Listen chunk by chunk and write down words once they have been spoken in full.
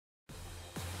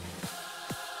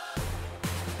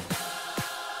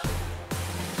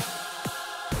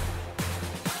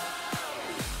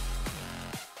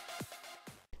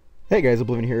Hey guys,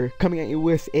 Oblivion here, coming at you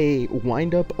with a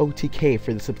wind-up OTK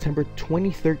for the September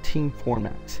 2013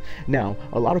 format. Now,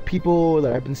 a lot of people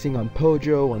that I've been seeing on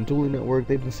Pojo, on Dueling Network,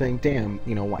 they've been saying, damn,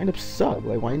 wind-ups suck.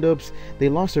 Like, wind-ups, they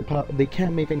lost their power, they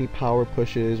can't make any power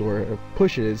pushes or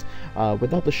pushes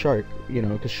without the Shark,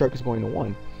 because Shark is going to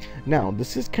 1. Now,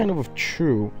 this is kind of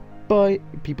true, but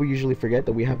people usually forget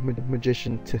that we have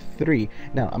Magician to 3.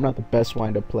 Now, I'm not the best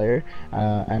wind-up player.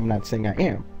 I'm not saying I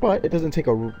am, but it doesn't take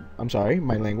I'm sorry,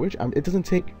 my language. It doesn't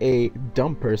take a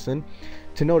dumb person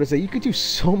to notice that you could do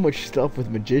so much stuff with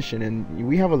Magician, and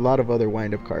we have a lot of other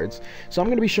wind-up cards. So I'm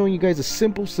going to be showing you guys a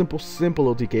simple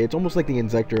OTK. It's almost like the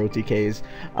Inzector OTKs,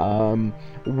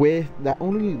 with that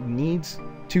only needs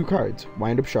 2 cards: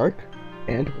 Wind-up Shark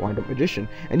and Wind-up Magician.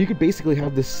 And you could basically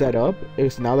have this set up.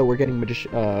 Is now that we're getting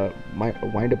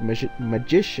Wind-up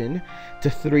Magician to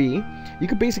 3, you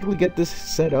could basically get this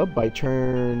set up by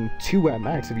turn 2 at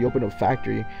max if you open up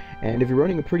Factory. And if you're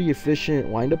running a pretty efficient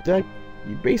wind-up deck,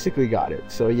 you basically got it.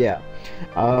 So yeah,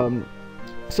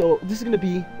 so this is gonna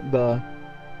be the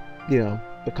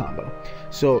the combo.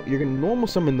 So you're gonna normal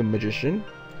summon the Magician,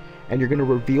 and you're gonna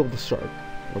reveal the Shark.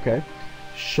 Okay,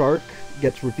 Shark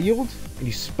gets revealed, and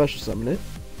you special summon it,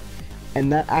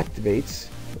 and that activates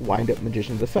Wind-up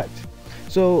Magician's effect.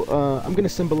 So I'm gonna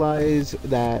symbolize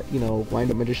that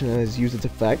Wind-up Magician has used its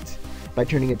effect by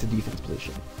turning it to defense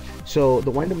position. So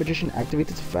the Wind-up Magician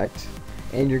activates its effect,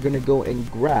 and you're gonna go and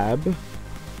grab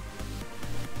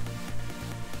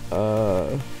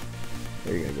there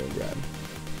you're gonna go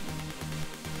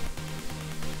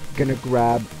and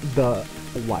grab the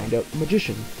Wind-up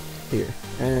Magician here.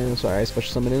 And sorry, I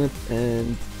special summon in it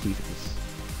and defense.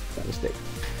 That mistake.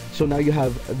 So now you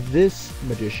have this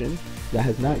Magician that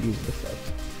has not used the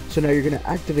effect. So now you're gonna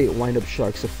activate Wind-up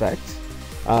Shark's effect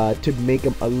to make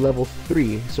him a level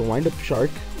 3. So Wind-up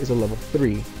Shark is a level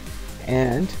 3,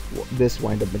 and this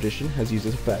Wind-up Magician has used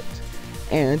his effect.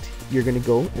 And you're gonna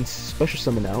go and special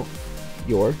summon out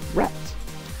your rat.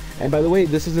 And by the way,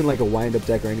 this isn't like a wind-up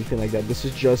deck or anything like that. This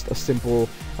is just a simple,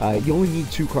 you only need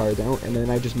 2 cards out, and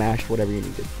then I just mashed whatever you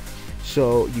needed.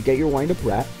 So you get your wind-up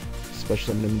rat,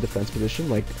 special summon in defense position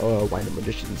like Wind-up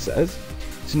Magician says.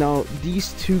 So now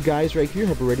these 2 guys right here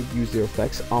have already used their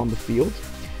effects on the field.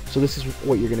 So this is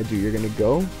what you're going to do. You're going to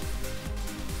go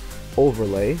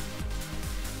overlay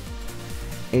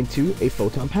into a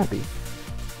Photon Pappy.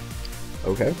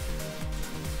 Okay.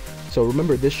 So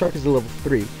remember, this Shark is a level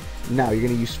 3. Now you're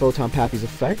going to use Photon Pappy's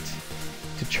effect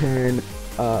to turn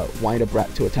Wind-up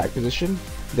Rat to attack position.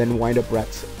 Then Wind-up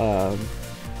Rat's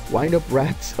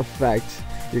effect,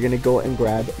 you're going to go and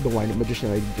grab the Wind-up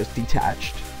Magician that you just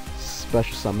detached,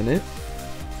 special summon it.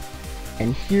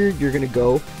 And here you're going to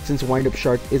go, since Wind-up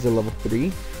Shark is a level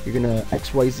 3, you're going to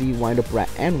XYZ Wind-up Rat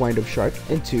and Wind-up Shark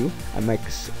into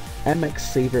MX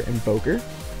Saver Invoker.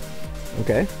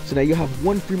 Okay, so now you have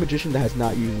 1 free Magician that has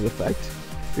not used his effect.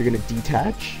 You're going to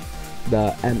detach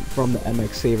from the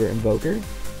MX Saver Invoker,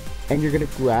 and you're gonna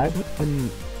grab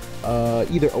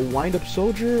either a Wind-up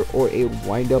Soldier or a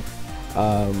Wind-up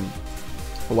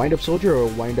Soldier or a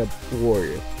Wind-up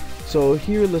Warrior. So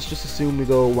here, let's just assume we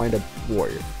go Wind-up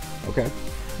Warrior. Okay,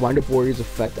 Wind-up Warrior's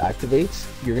effect activates.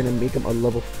 You're gonna make him a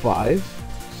level 5,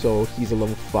 so he's a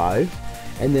level 5,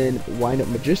 and then Wind-up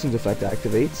Magician's effect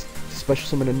activates to special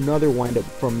summon another Wind-up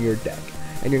from your deck,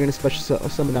 and you're gonna special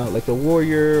summon out like the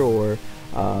Warrior, or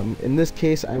in this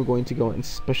case, I'm going to go and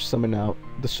special summon out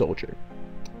the Soldier.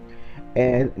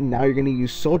 And now you're going to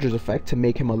use Soldier's effect to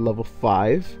make him a level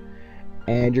 5.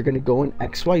 And you're going to go and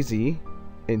XYZ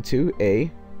into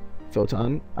a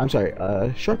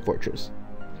Shark Fortress.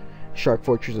 Shark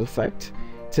Fortress effect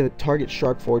to target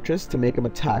Shark Fortress to make him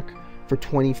attack for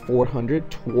 2400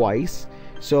 twice.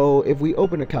 So if we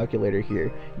open a calculator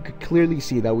here, you could clearly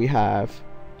see that we have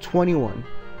 21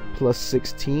 plus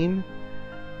 16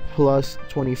 plus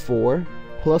 24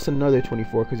 plus another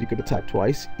 24, because you could attack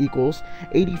twice, equals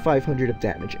 8500 of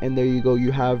damage. And there you go, you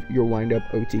have your Wind-up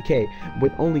OTK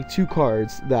with only 2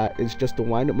 cards. That is just the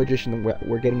Wind-up Magician that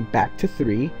we're getting back to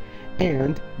 3,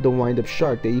 and the Wind-up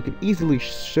Shark that you can easily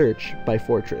search by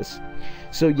Fortress.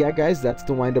 So yeah guys, that's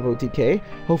the Wind-up OTK.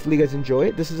 Hopefully you guys enjoy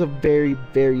it. This is a very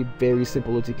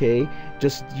simple OTK,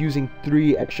 just using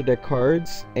 3 extra deck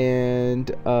cards and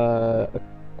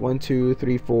 1, 2,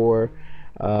 3, 4,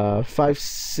 5,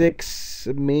 6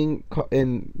 main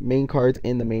cards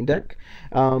in the main deck.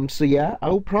 So yeah, I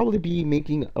will probably be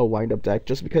making a wind-up deck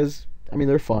just because, I mean,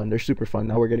 they're fun. They're super fun.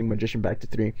 Now we're getting Magician back to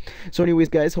 3. So anyways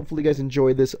guys, hopefully you guys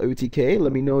enjoyed this OTK.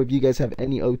 Let me know if you guys have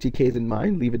any OTKs in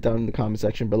mind. Leave it down in the comment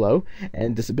section below.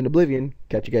 And this has been Oblivion.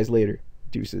 Catch you guys later.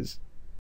 Deuces.